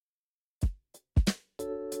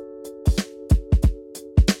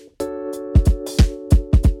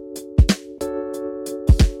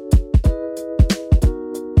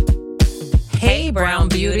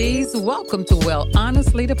beauties. Welcome to Well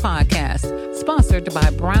Honestly, the podcast, sponsored by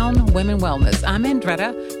Brown Women Wellness. I'm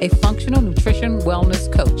Andretta, a functional nutrition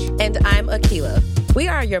wellness coach. And I'm Akila. We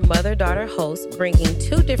are your mother-daughter hosts, bringing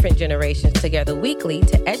two different generations together weekly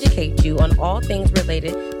to educate you on all things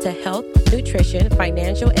related to health, nutrition,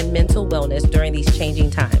 financial, and mental wellness during these changing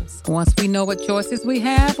times. Once we know what choices we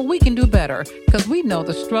have, we can do better because we know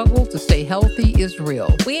the struggle to stay healthy is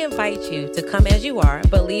real. We invite you to come as you are,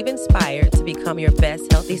 but leave inspired to become your best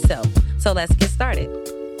healthy self. So let's get started.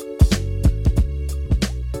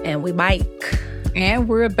 And we mic. And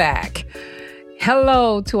we're back.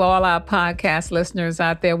 Hello to all our podcast listeners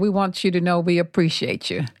out there. We want you to know we appreciate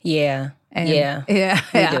you. Yeah. Yeah.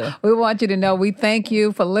 We do. We want you to know we thank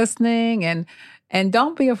you for listening and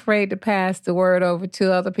don't be afraid to pass the word over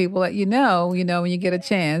to other people that you know, when you get a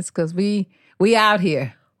chance, because we out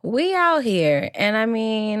here. We out here. And I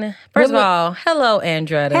mean, first of all, hello,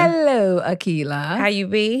 Andretta. Hello, Akila. How you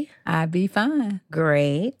be? I be fine.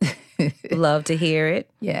 Great. Love to hear it.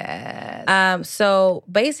 Yes. So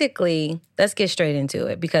basically, let's get straight into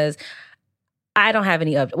it because I don't have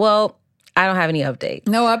any updates. Well, I don't have any updates.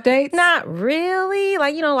 No updates? Not really.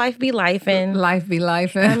 Like, life be lifing. Life be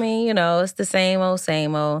lifing. I mean, it's the same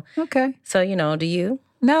old. Okay. So, do you?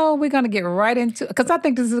 No, we're going to get right into it because I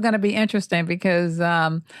think this is going to be interesting because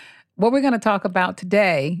what we're going to talk about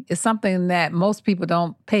today is something that most people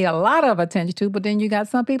don't pay a lot of attention to, but then you got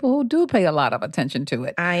some people who do pay a lot of attention to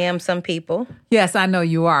it. I am some people. Yes, I know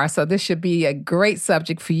you are. So this should be a great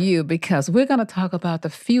subject for you because we're going to talk about the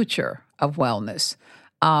future of wellness,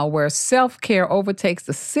 where self-care overtakes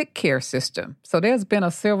the sick care system. So there's been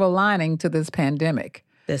a silver lining to this pandemic.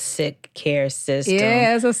 The sick care system.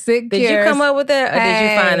 Yeah, it's a sick care. Did you come up with that, or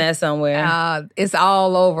did you find that somewhere? It's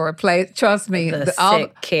all over the place. Trust me. The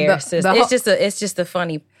sick care system. It's just a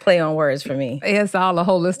funny play on words for me. It's all the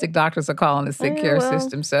holistic doctors are calling the sick care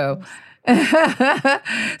system. So,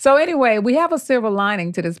 so anyway, we have a silver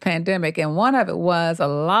lining to this pandemic, and one of it was a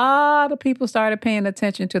lot of people started paying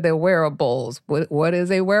attention to their wearables. What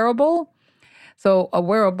is a wearable? So a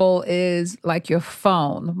wearable is like your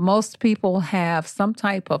phone. Most people have some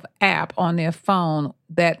type of app on their phone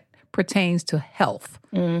that pertains to health.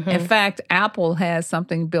 Mm-hmm. In fact, Apple has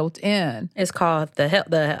something built in. It's called I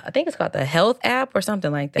think it's called the Health app or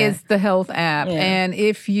something like that. It's the Health app. Yeah. And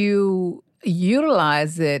if you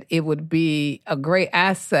utilize it, it would be a great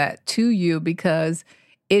asset to you because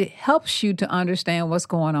it helps you to understand what's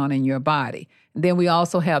going on in your body. Then we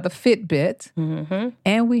also have the Fitbit, mm-hmm.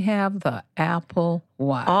 and we have the Apple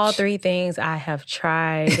Watch. All three things I have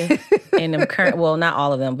tried, and I'm not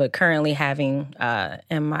all of them, but currently having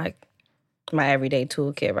in my everyday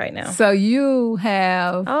toolkit right now. So you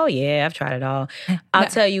have... Oh, yeah, I've tried it all. I'll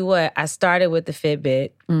tell you what, I started with the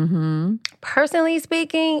Fitbit. Mm-hmm. Personally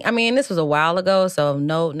speaking, I mean, this was a while ago, so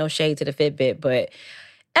no shade to the Fitbit, but...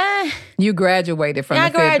 You graduated from the Fitbit. I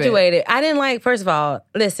graduated. I didn't first of all,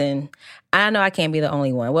 listen, I know I can't be the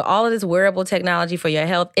only one. With all of this wearable technology for your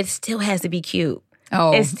health, it still has to be cute.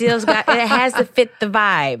 Oh. It has to fit the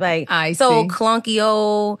vibe. I so see. Clunky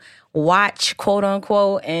old watch, quote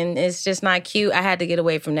unquote, and it's just not cute. I had to get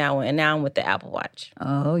away from that one, and now I'm with the Apple Watch.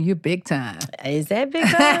 Oh, you're big time. Is that big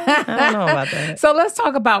time? I don't know about that. So let's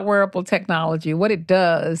talk about wearable technology, what it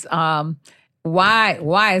does. Why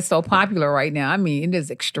it's so popular right now? I mean, it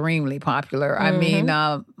is extremely popular. Mm-hmm. I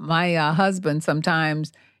mean, my husband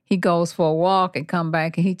sometimes he goes for a walk and come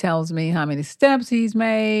back and he tells me how many steps he's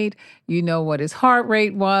made, what his heart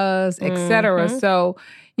rate was, et cetera. Mm-hmm. So,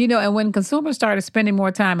 and when consumers started spending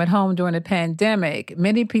more time at home during the pandemic,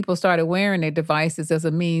 many people started wearing their devices as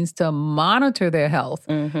a means to monitor their health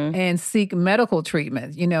mm-hmm. and seek medical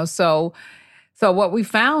treatment, So what we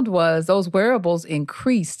found was those wearables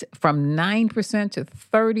increased from 9% to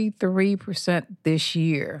 33% this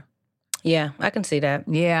year. Yeah, I can see that.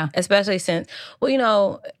 Yeah. Especially since,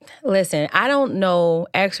 listen, I don't know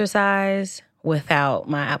exercise without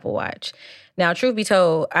my Apple Watch. Now, truth be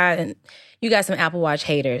told, you got some Apple Watch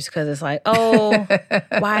haters because it's like, oh,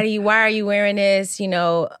 why are you wearing this? You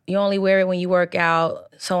only wear it when you work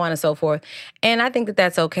out, so on and so forth. And I think that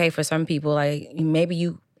that's okay for some people. Like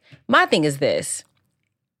my thing is this.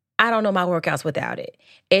 I don't know my workouts without it.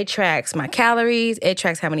 It tracks my calories. It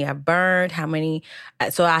tracks how many I've burned,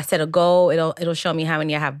 so I set a goal. It'll show me how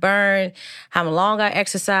many I have burned, how long I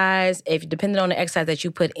exercise. If depending on the exercise that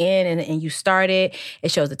you put in and you start it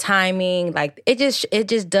shows the timing. Like it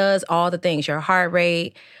just does all the things, your heart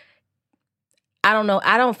rate. I don't know.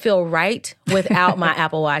 I don't feel right without my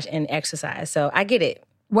Apple Watch and exercise. So I get it.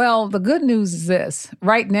 Well, the good news is this.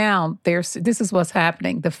 Right now, this is what's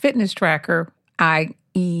happening. The fitness tracker,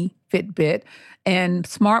 IE Fitbit and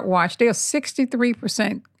smartwatch, they're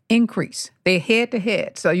 63% increase. They're head to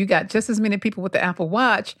head. So you got just as many people with the Apple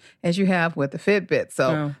Watch as you have with the Fitbit.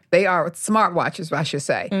 So they are smartwatches, I should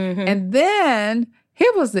say. And then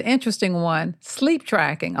here was the interesting one, sleep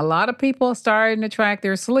tracking. A lot of people are starting to track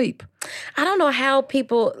their sleep. I don't know how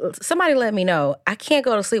somebody let me know. I can't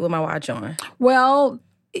go to sleep with my watch on. Well,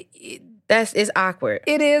 it's awkward.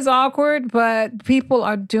 It is awkward, but people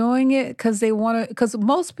are doing it because they want to, because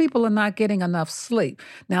most people are not getting enough sleep.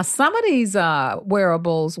 Now, some of these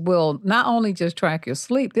wearables will not only just track your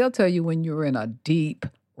sleep, they'll tell you when you're in a deep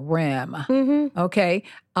REM. Okay.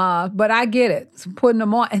 But I get it. So putting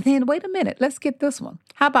them on. And then, wait a minute, let's get this one.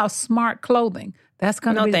 How about smart clothing? That's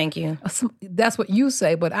going to be. No, thank you. That's what you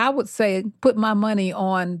say, but I would say put my money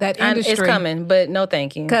on that industry. It's coming, but no,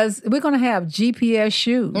 thank you. Because we're going to have GPS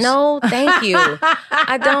shoes. No, thank you.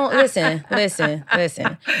 I don't listen. Honestly,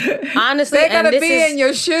 they're going to be in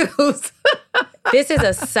your shoes. This is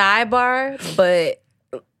a sidebar, but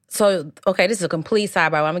so okay, this is a complete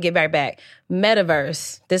sidebar. I'm gonna get back.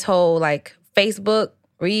 Metaverse, this whole like Facebook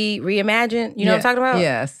reimagine. You know what I'm talking about?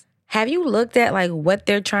 Yes. Have you looked at like what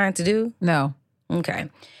they're trying to do? No. Okay.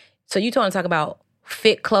 So you want to talk about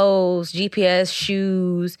fit clothes, GPS,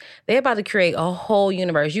 shoes. They're about to create a whole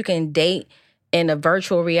universe. You can date in a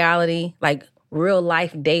virtual reality, like real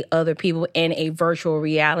life date other people in a virtual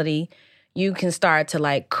reality. You can start to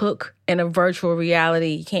like cook in a virtual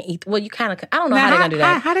reality. You can't eat. Well, you kind of, I don't know how they're going to do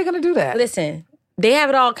that. How are they going to do that? Listen, they have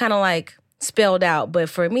it all kind of like spelled out. But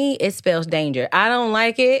for me, it spells danger. I don't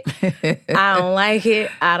like it. I don't like it.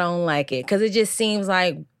 Because it just seems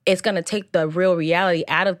like it's going to take the real reality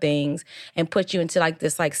out of things and put you into like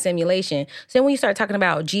this like simulation. So then when you start talking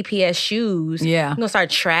about GPS shoes, you're going to start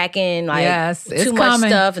tracking like too much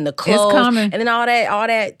stuff and the clothes. And then all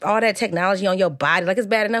that technology on your body. Like it's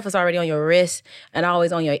bad enough it's already on your wrist and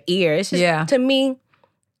always on your ear. It's just, to me,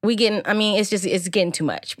 it's getting too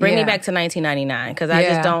much. Bring me back to 1999 because I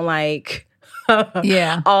just don't like...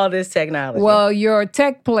 all this technology. Well, your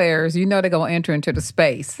tech players, you know they're going to enter into the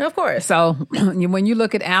space. Of course. So when you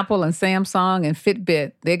look at Apple and Samsung and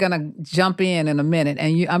Fitbit, they're going to jump in a minute.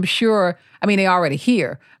 And I'm sure, they're already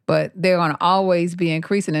here, but they're going to always be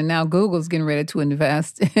increasing. And now Google's getting ready to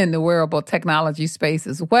invest in the wearable technology space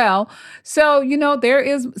as well. So,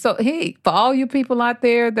 hey, for all you people out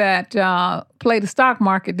there that play the stock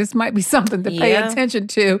market, this might be something to pay attention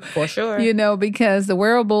to. For sure. Because the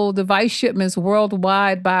wearable device shipments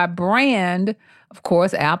worldwide by brand, of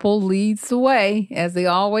course, Apple leads the way, as they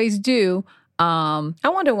always do. I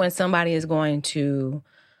wonder when somebody is going to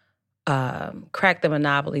crack the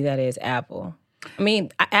monopoly that is Apple.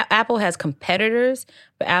 Apple has competitors,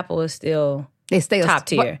 but Apple is still top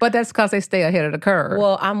tier. But that's because they stay ahead of the curve.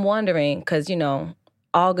 Well, I'm wondering, because,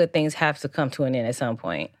 all good things have to come to an end at some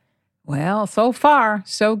point. Well, so far,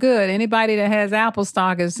 so good. Anybody that has Apple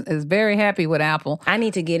stock is very happy with Apple. I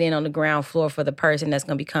need to get in on the ground floor for the person that's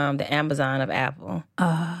going to become the Amazon of Apple.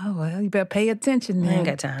 Well, you better pay attention then. I ain't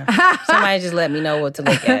got time. Somebody just let me know what to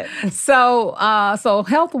look at. So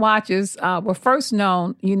health watches were first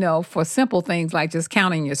known, for simple things like just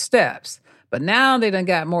counting your steps. But now they done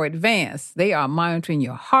got more advanced. They are monitoring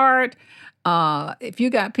your heart. If you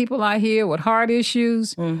got people out here with heart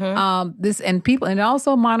issues, and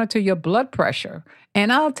also monitor your blood pressure.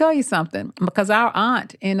 And I'll tell you something, because our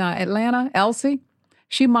aunt in Atlanta, Elsie,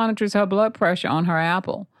 she monitors her blood pressure on her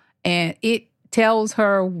Apple, and it tells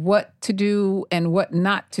her what to do and what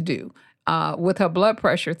not to do with her blood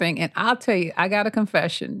pressure thing. And I'll tell you, I got a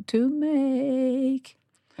confession to make.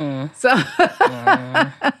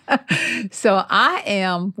 So I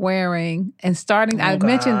am wearing and starting, I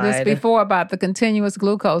mentioned this before about the continuous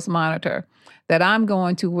glucose monitor that I'm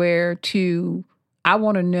going to wear I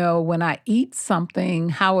want to know when I eat something,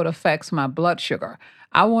 how it affects my blood sugar.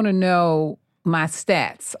 I want to know my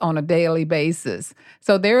stats on a daily basis.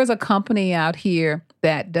 So there is a company out here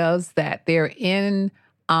that does that. They're in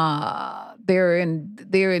when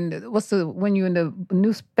you're in the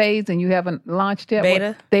new phase and you haven't launched yet?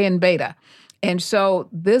 Beta? They're in beta. And so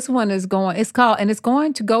this one is it's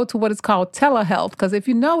going to go to what is called telehealth. Because if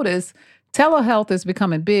you notice, telehealth is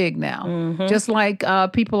becoming big now. Just like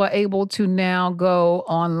people are able to now go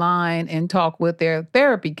online and talk with their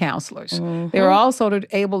therapy counselors. They're also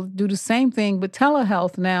able to do the same thing with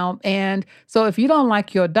telehealth now. And so if you don't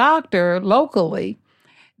like your doctor locally,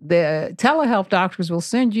 the telehealth doctors will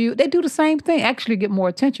send you, they do the same thing, actually get more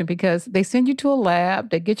attention because they send you to a lab,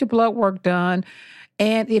 they get your blood work done.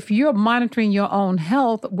 And if you're monitoring your own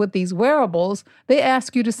health with these wearables, they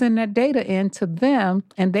ask you to send that data in to them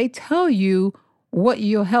and they tell you what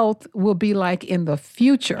your health will be like in the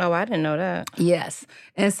future. Oh, I didn't know that. Yes.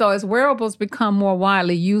 And so as wearables become more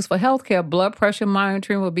widely used for healthcare, blood pressure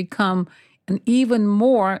monitoring will become an even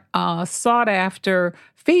more sought after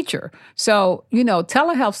feature. So,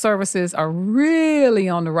 telehealth services are really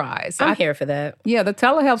on the rise. I'm here for that. Yeah, the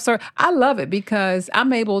telehealth service, I love it because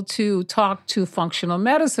I'm able to talk to functional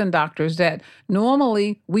medicine doctors that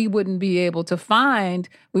normally we wouldn't be able to find.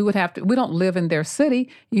 We don't live in their city.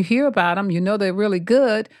 You hear about them, they're really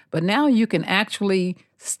good, but now you can actually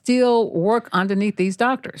still work underneath these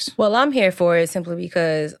doctors. Well, I'm here for it simply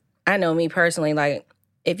because I know me personally, like,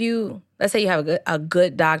 let's say you have a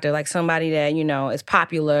good doctor, like somebody that, is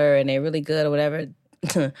popular and they're really good or whatever,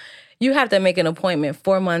 you have to make an appointment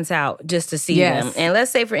 4 months out just to see them. And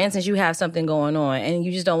let's say, for instance, you have something going on and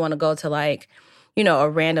you just don't want to go to like, a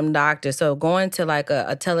random doctor. So going to like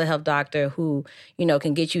a telehealth doctor who,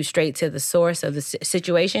 can get you straight to the source of the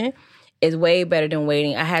situation is way better than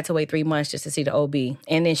waiting. I had to wait 3 months just to see the OB,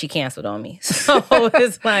 and then she canceled on me. So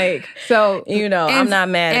it's like, I'm not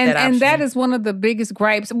mad at that option. And that is one of the biggest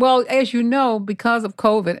gripes. Well, as you know, because of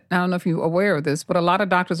COVID, I don't know if you're aware of this, but a lot of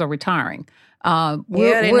doctors are retiring. They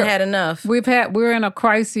didn't had enough. We're in a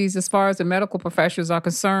crisis as far as the medical professionals are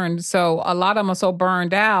concerned. So a lot of them are so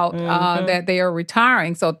burned out that they are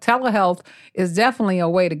retiring. So telehealth is definitely a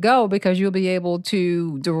way to go because you'll be able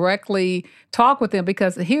to directly talk with them.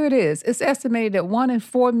 Because here it is. It's estimated that 1 in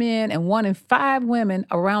 4 men and 1 in 5 women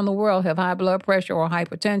around the world have high blood pressure or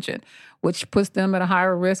hypertension, which puts them at a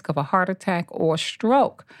higher risk of a heart attack or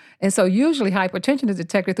stroke. And so usually hypertension is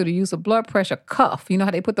detected through the use of blood pressure cuff. You know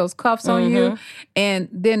how they put those cuffs on you? And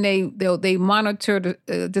then they monitor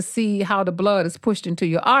to see how the blood is pushed into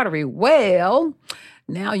your artery. Well,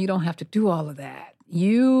 now you don't have to do all of that.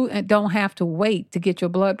 You don't have to wait to get your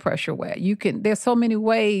blood pressure wet. There's so many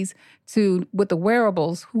ways with the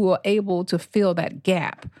wearables who are able to fill that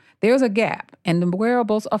gap. There's a gap, and the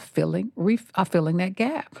wearables are filling that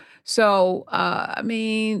gap. So,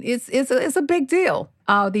 it's a big deal.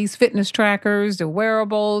 These fitness trackers, the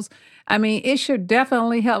wearables. It should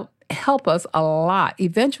definitely help us a lot.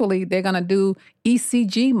 Eventually, they're going to do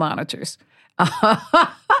ECG monitors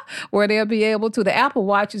where they'll be able to. The Apple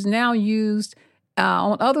Watch is now used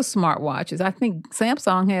on other smartwatches. I think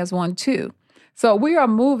Samsung has one too. So we are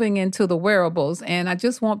moving into the wearables, and I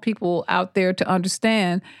just want people out there to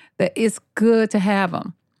understand that it's good to have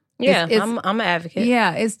them. Yeah, I'm an advocate.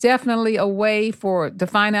 Yeah, it's definitely a way to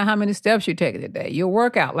find out how many steps you take a day. Your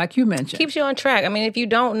workout, like you mentioned. Keeps you on track. If you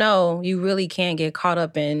don't know, you really can get caught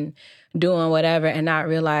up in doing whatever and not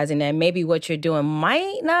realizing that maybe what you're doing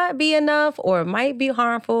might not be enough or might be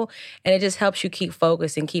harmful. And it just helps you keep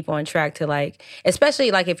focused and keep on track to especially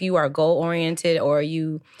if you are goal-oriented or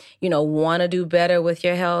you want to do better with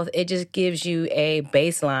your health, it just gives you a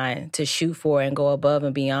baseline to shoot for and go above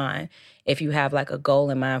and beyond. If you have a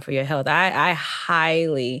goal in mind for your health, I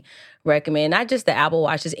highly recommend not just the Apple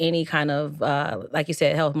Watch, just any kind of, like you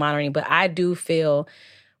said, health monitoring. But I do feel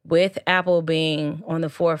with Apple being on the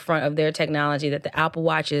forefront of their technology that the Apple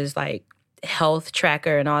Watch's health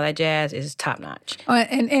tracker and all that jazz is top notch.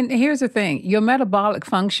 And here's the thing, your metabolic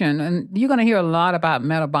function, and you're going to hear a lot about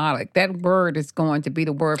metabolic. That word is going to be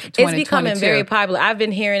the word for 2022. It's becoming very popular. I've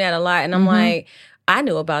been hearing that a lot, and I'm like, I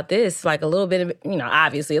knew about this a little bit,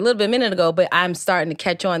 obviously a little bit a minute ago, but I'm starting to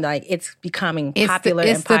catch on that it's becoming popular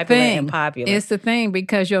and popular. It's the thing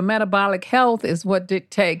because your metabolic health is what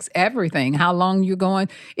dictates everything. How long you're going.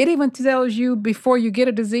 It even tells you before you get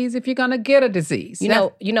a disease if you're going to get a disease. You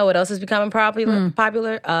know what else is becoming popular?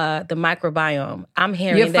 The microbiome. I'm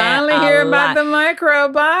hearing you finally hear about the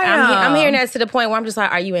microbiome. I'm hearing that to the point where I'm just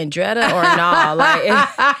like, are you Andretta or no?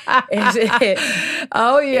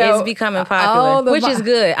 Oh yeah, it's becoming popular. Which is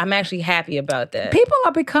good. I'm actually happy about that. People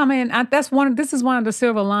are becoming, this is one of the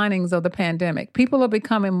silver linings of the pandemic. People are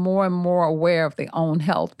becoming more and more aware of their own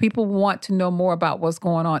health. People want to know more about what's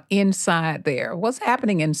going on inside there, what's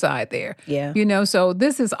happening inside there. Yeah. So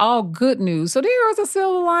this is all good news. So there is a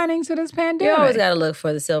silver lining to this pandemic. You always got to look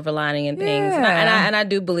for the silver lining in things. Yeah. And I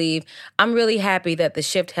do believe, I'm really happy that the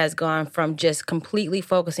shift has gone from just completely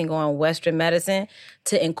focusing on Western medicine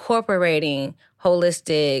to incorporating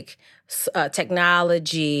holistic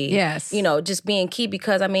technology, yes, just being key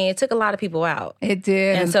because it took a lot of people out. It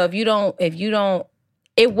did. And so if you don't,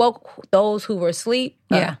 it woke those who were asleep.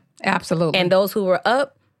 Yeah, absolutely. And those who were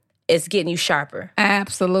up, it's getting you sharper.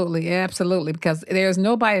 Absolutely, absolutely. Because there's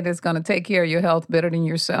nobody that's going to take care of your health better than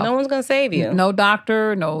yourself. No one's going to save you. No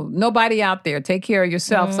doctor, nobody out there. Take care of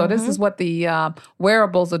yourself. So this is what the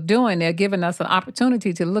wearables are doing. They're giving us an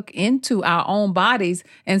opportunity to look into our own bodies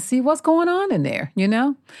and see what's going on in there,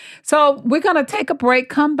 So we're going to take a break,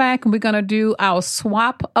 come back, and we're going to do our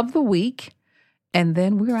swap of the week, and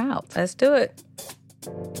then we're out. Let's do it.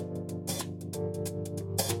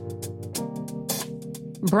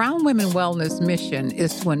 Brown Women Wellness mission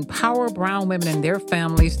is to empower brown women and their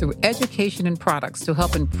families through education and products to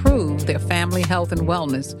help improve their family health and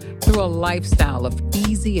wellness through a lifestyle of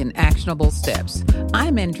easy and actionable steps.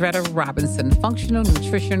 I'm Andretta Robinson, functional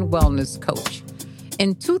nutrition wellness coach.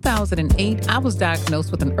 In 2008, I was diagnosed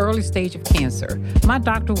with an early stage of cancer. My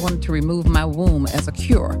doctor wanted to remove my womb as a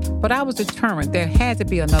cure, but I was determined there had to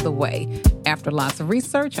be another way. After lots of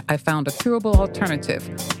research, I found a curable alternative,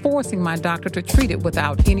 forcing my doctor to treat it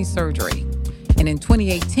without any surgery. And in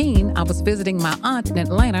 2018, I was visiting my aunt in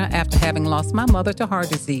Atlanta after having lost my mother to heart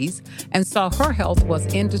disease and saw her health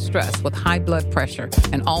was in distress with high blood pressure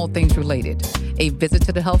and all things related. A visit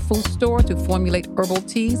to the health food store to formulate herbal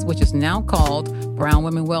teas, which is now called Brown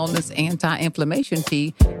Women Wellness Anti-Inflammation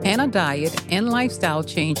Tea, and a diet and lifestyle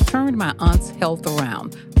change turned my aunt's health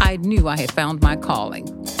around. I knew I had found my calling.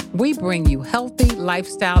 We bring you healthy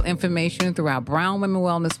lifestyle information through our Brown Women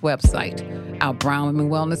Wellness website, our Brown Women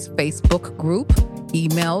Wellness Facebook group,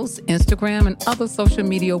 emails, Instagram, and other social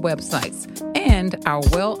media websites, and our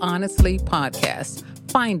Well Honestly podcast.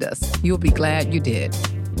 Find us. You'll be glad you did.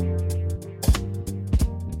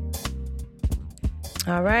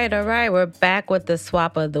 All right. We're back with the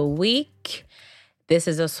swap of the week. This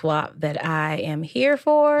is a swap that I am here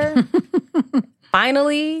for.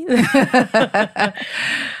 Finally.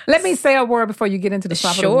 Let me say a word before you get into the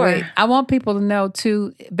swap of the week. I want people to know,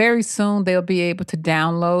 too, very soon they'll be able to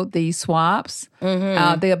download these swaps.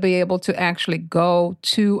 They'll be able to actually go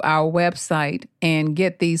to our website and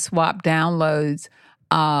get these swap downloads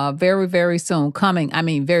very, very soon. Very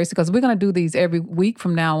soon, because we're going to do these every week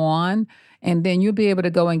from now on. And then you'll be able to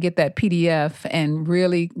go and get that PDF and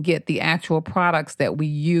really get the actual products that we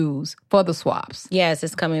use for the swaps. Yes,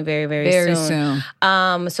 it's coming very, very soon.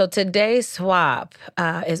 So today's swap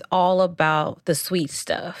is all about the sweet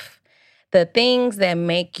stuff. The things that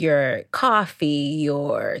make your coffee,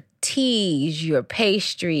 your teas, your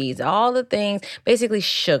pastries, all the things, basically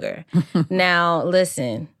sugar. Now,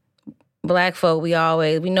 listen, Black folk, we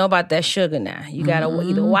know about that sugar now. You got to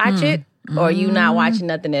either watch it or you not watching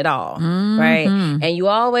nothing at all, right? And you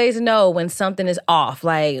always know when something is off,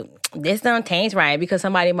 like this don't taste right because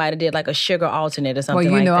somebody might have did like a sugar alternate or something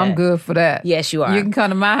like that. I'm good for that. Yes, you are. You can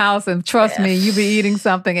come to my house and trust me, you be eating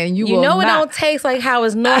something and you will it don't taste like how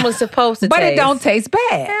it's normally supposed to taste. But it don't taste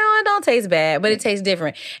bad. Hell, it don't taste bad, but it tastes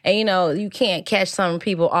different. And you can't catch some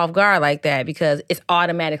people off guard like that because it's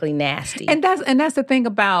automatically nasty. And that's the thing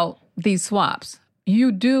about these swaps.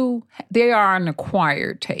 They are an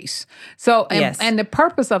acquired taste. So, and the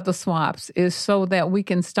purpose of the swaps is so that we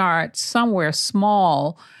can start somewhere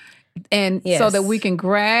small and so that we can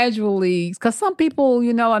gradually, because some people,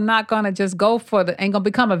 are not going to just ain't going to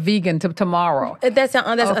become a vegan tomorrow. That's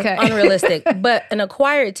unrealistic. But an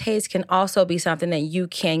acquired taste can also be something that you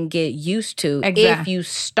can get used to if you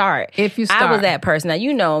start. I was that person.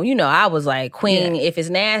 Now, I was like, queen, if it's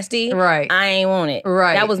nasty, right, I ain't want it.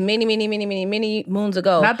 Right. That was many, many, many, many, many moons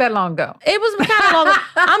ago. Not that long ago. It was kind of long ago.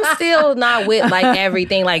 I'm still not with like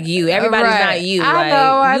everything like you. Everybody's not you.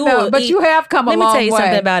 I know. But you have come a long way. Let me tell you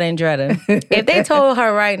something about Andretta. If they told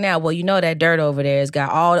her right now, well, that dirt over there has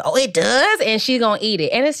got it does, and she's gonna eat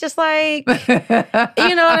it. And it's just like, you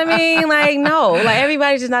know what I mean? Like, no, like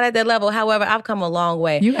everybody's just not at that level. However, I've come a long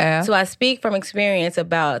way. You have. So I speak from experience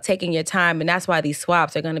about taking your time, and that's why these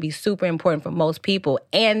swaps are gonna be super important for most people.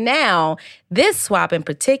 And now, this swap in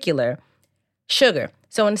particular, sugar.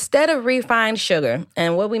 So instead of refined sugar,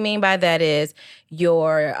 and what we mean by that is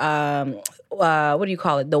your, what do you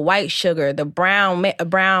call it? The white sugar, the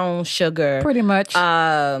brown sugar. Pretty much.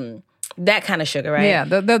 That kind of sugar, right? Yeah,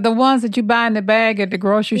 the ones that you buy in the bag at the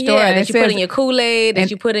grocery store. Yeah, that you put in your Kool-Aid,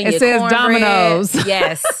 that you put in your cornbread. It says Domino's.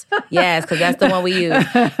 Yes, because that's the one we use.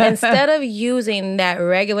 Instead of using that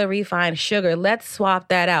regular refined sugar, let's swap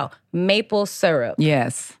that out. Maple syrup.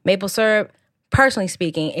 Yes. Maple syrup, personally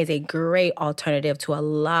speaking, is a great alternative to a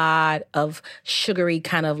lot of sugary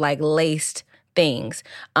kind of like laced things.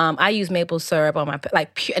 I use maple syrup on my,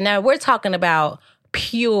 now we're talking about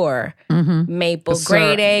pure maple,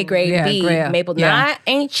 grade A, grade B maple. Not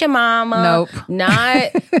Ain't Your Mama. Nope.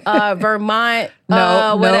 Not Vermont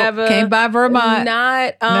whatever. Can't buy Vermont.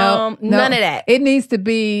 Not none of that. It needs to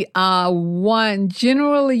be one.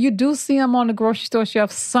 Generally, you do see them on the grocery store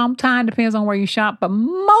shelf. Sometimes depends on where you shop, but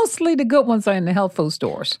mostly the good ones are in the health food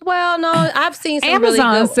stores. Well, no, I've seen some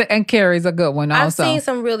Amazon really good. and Carrie's a good one. Also, I've seen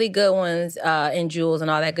some really good ones in Jewels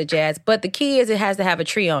and all that good jazz. But the key is it has to have a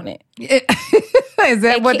tree on it. Is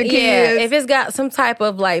that what the key is? If it's got some type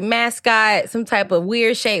of like mascot, some type of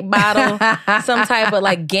weird shaped bottle, some type of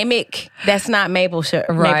like gimmick, that's not maple syrup.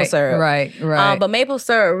 Right. But maple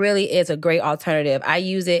syrup really is a great alternative. I've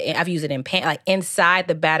used it in like inside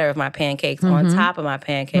the batter of my pancakes, on top of my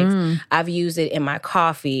pancakes. I've used it in my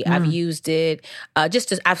coffee. I've used it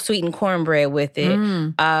I've sweetened cornbread with it.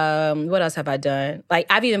 What else have I done? Like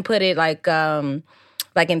I've even put it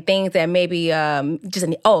like in things that maybe in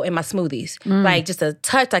my smoothies, like just a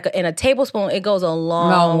touch, like in a tablespoon, it goes a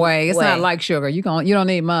long way. It's not like sugar. You don't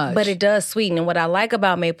need much, but it does sweeten. And what I like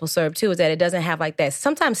about maple syrup too is that it doesn't have like that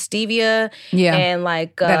sometimes stevia, and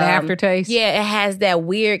like that aftertaste. Yeah, it has that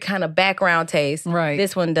weird kind of background taste. Right.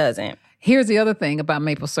 This one doesn't. Here's the other thing about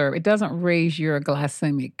maple syrup: it doesn't raise your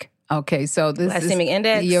glycemic. Okay, so this glycemic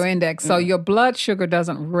index? Your index. So your blood sugar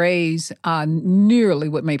doesn't raise nearly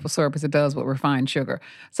with maple syrup as it does with refined sugar.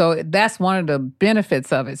 So that's one of the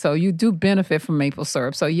benefits of it. So you do benefit from maple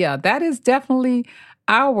syrup. So yeah, that is definitely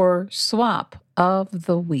our swap of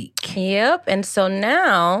the week. Yep. And so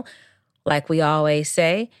now, like we always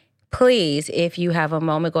say, please, if you have a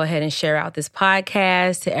moment, go ahead and share out this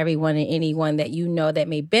podcast to everyone and anyone that you know that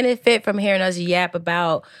may benefit from hearing us yap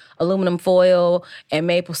about aluminum foil and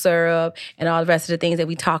maple syrup and all the rest of the things that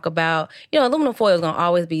we talk about. You know, aluminum foil is going to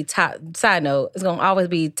always be top, side note, it's going to always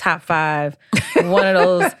be top 5. One of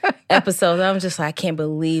those episodes. I'm just like, I can't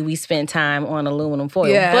believe we spent time on aluminum foil.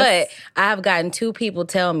 Yes. But I've gotten 2 people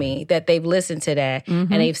tell me that they've listened to that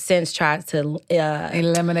and they've since tried to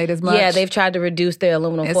eliminate as much. Yeah, they've tried to reduce their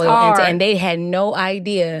aluminum foil and they had no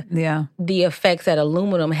idea the effects that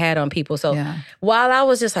aluminum had on people. So while I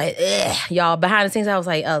was just like, y'all, behind the scenes, I was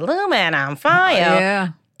like, aluminum foil. Yeah.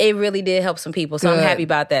 It really did help some people. So I'm happy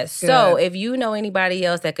about that. So if you know anybody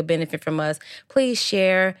else that could benefit from us, please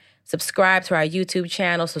share. Subscribe to our YouTube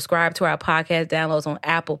channel. Subscribe to our podcast downloads on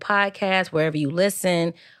Apple Podcasts, wherever you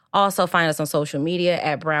listen. Also find us on social media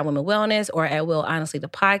at Brown Women Wellness or at Will Honestly the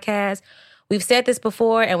Podcast. We've said this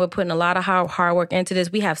before, and we're putting a lot of hard work into this.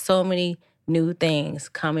 We have so many new things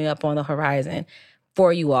coming up on the horizon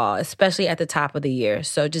for you all, especially at the top of the year.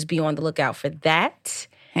 So just be on the lookout for that.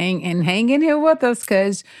 Hang in here with us,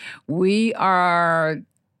 because we're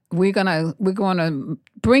gonna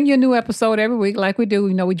bring you a new episode every week, like we do.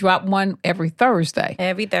 You know, we drop one every Thursday.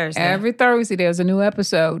 Every Thursday there's a new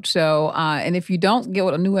episode. So, and if you don't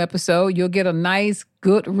get a new episode, you'll get a nice,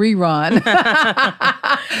 good rerun.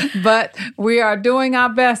 But we are doing our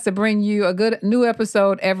best to bring you a good new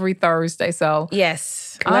episode every Thursday. So yes.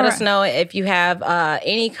 Let us know if you have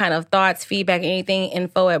any kind of thoughts, feedback, anything,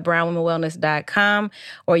 info@brownwomenwellness.com,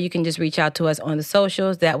 or you can just reach out to us on the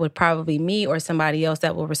socials. That would probably be me or somebody else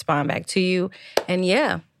that will respond back to you. And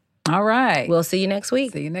yeah. All right. We'll see you next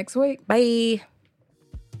week. See you next week. Bye.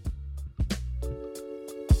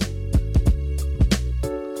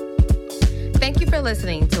 Thank you for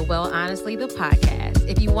listening to Well Honestly, the podcast.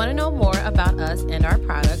 If you want to know more about us and our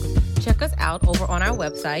products, check us out over on our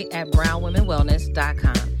website at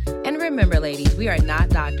brownwomenwellness.com. And remember, ladies, we are not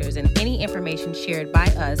doctors, and any information shared by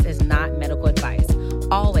us is not medical advice.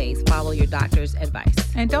 Always follow your doctor's advice.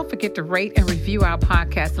 And don't forget to rate and review our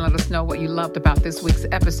podcast and let us know what you loved about this week's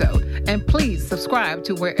episode. And please subscribe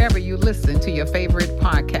to wherever you listen to your favorite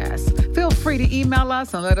podcasts. Feel free to email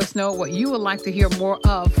us and let us know what you would like to hear more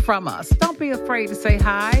of from us. Don't be afraid to say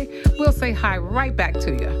hi. We'll say hi right back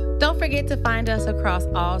to you. Don't forget to find us across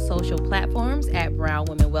all social platforms at Brown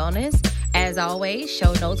Women Wellness. As always,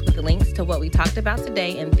 show notes with the links to what we talked about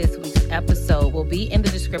today in this week's episode will be in the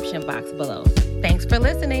description box below. Thanks for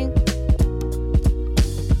listening.